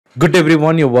Good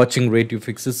everyone, you're watching Rate You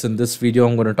Fixes. In this video,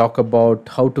 I'm going to talk about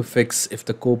how to fix if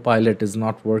the Copilot is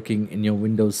not working in your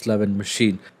Windows 11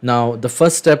 machine. Now, the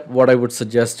first step, what I would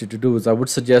suggest you to do is I would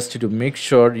suggest you to make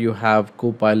sure you have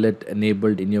Copilot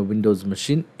enabled in your Windows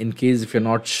machine. In case if you're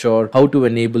not sure how to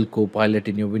enable Copilot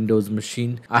in your Windows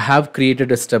machine, I have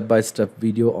created a step-by-step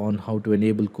video on how to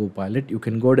enable Copilot. You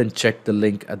can go ahead and check the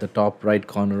link at the top right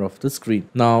corner of the screen.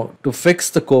 Now, to fix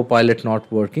the Copilot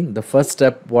not working, the first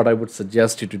step, what I would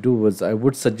suggest you to do was I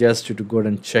would suggest you to go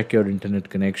and check your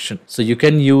internet connection. So you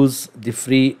can use the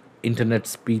free internet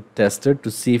speed tester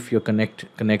to see if your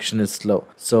connection is slow.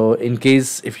 So in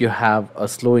case if you have a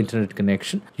slow internet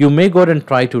connection, you may go and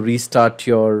try to restart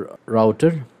your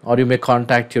router, or you may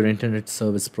contact your internet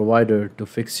service provider to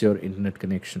fix your internet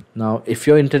connection. Now, if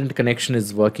your internet connection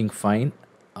is working fine,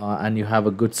 and you have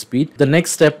a good speed, the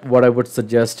next step what I would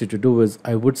suggest you to do is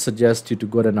I would suggest you to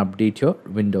go and update your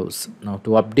Windows. Now,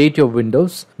 to update your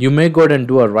Windows, you may go and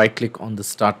do a right click on the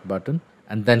start button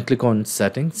and then click on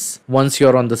settings. Once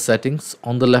you're on the settings,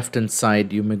 on the left hand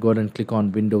side you may go and click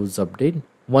on Windows Update.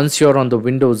 Once you're on the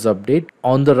Windows Update,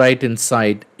 on the right hand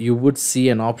side you would see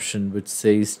an option which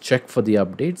says check for the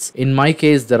updates. In my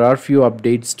case, there are few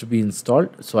updates to be installed,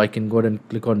 so I can go ahead and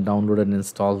click on download and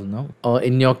install now.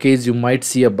 In your case, you might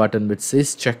see a button which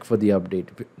says check for the update.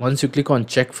 Once you click on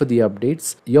check for the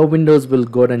updates, your Windows will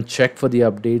go ahead and check for the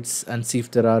updates and see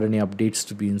if there are any updates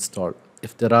to be installed.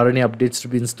 If there are any updates to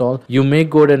be installed, you may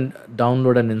go ahead and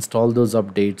download and install those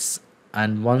updates.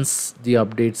 And once the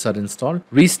updates are installed,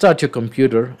 restart your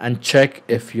computer and check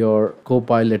if your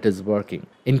Copilot is working.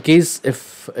 In case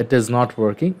if it is not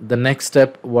working, the next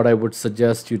step what I would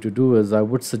suggest you to do is I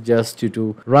would suggest you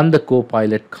to run the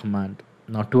Copilot command.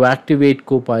 Now, to activate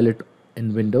Copilot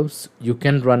in Windows, you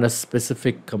can run a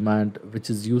specific command which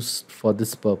is used for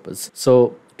this purpose.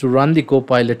 So to run the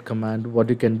Copilot command, what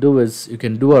you can do is you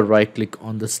can do a right click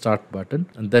on the start button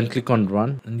and then click on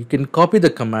run, and you can copy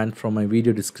the command from my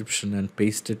video description and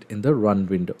paste it in the run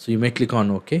window. So you may click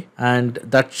on OK, and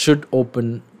that should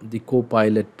open the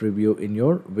Copilot preview in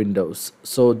your Windows.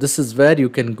 So this is where you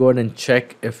can go and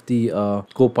check if the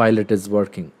Copilot is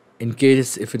working. In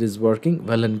case if it is working,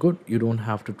 well and good, you don't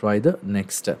have to try the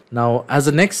next step. Now, as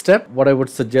a next step, what I would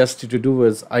suggest you to do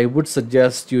is I would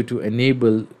suggest you to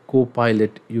enable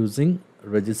Copilot using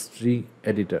registry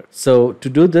editor. So to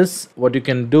do this, what you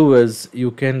can do is you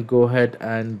can go ahead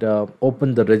and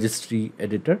open the registry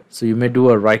editor. So you may do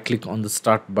a right click on the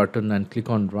start button and click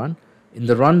on run. In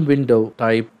the run window,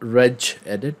 type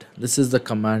regedit. This is the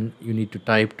command you need to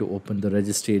type to open the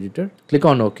registry editor. Click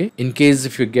on OK. In case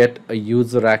if you get a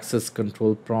user access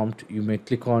control prompt, you may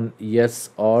click on yes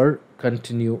or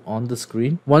continue on the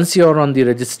screen. Once you are on the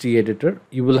registry editor,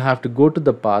 you will have to go to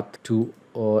the path to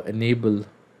enable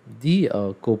the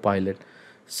Copilot.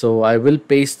 So I will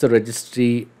paste the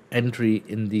registry entry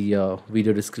in the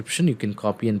video description. You can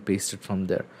copy and paste it from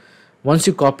there. Once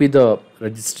you copy the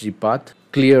registry path,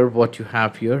 clear what you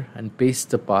have here and paste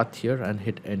the path here and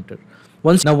hit enter.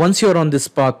 Once you're on this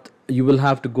path, you will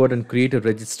have to go ahead and create a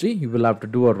registry. You will have to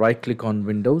do a right click on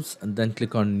Windows and then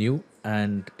click on new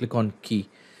and click on key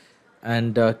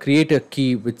and create a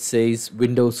key which says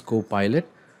Windows Copilot.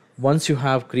 Once you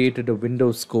have created a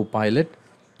Windows Copilot,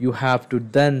 you have to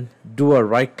then do a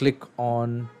right click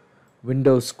on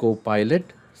Windows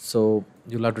Copilot. So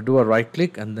you'll have to do a right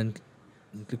click and then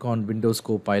click on Windows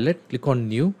Copilot, click on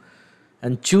new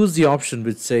and choose the option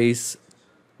which says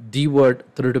dword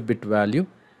 32-bit value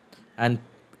and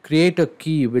create a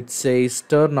key which says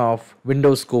turn off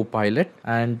Windows Copilot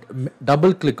and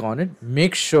double click on it.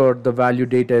 Make sure the value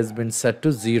data has been set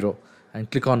to 0 and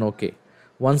click on OK.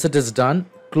 Once it is done,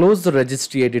 close the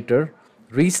registry editor,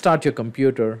 restart your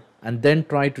computer and then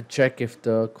try to check if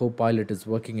the Copilot is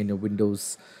working in your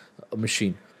Windows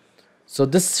machine. So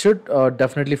this should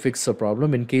definitely fix the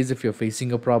problem. In case if you're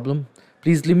facing a problem,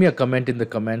 please leave me a comment in the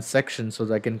comment section so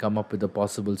that I can come up with a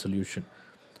possible solution.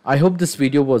 I hope this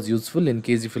video was useful. In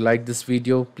case if you like this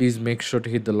video, please make sure to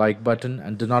hit the like button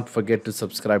and do not forget to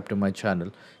subscribe to my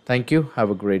channel. Thank you. Have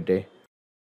a great day.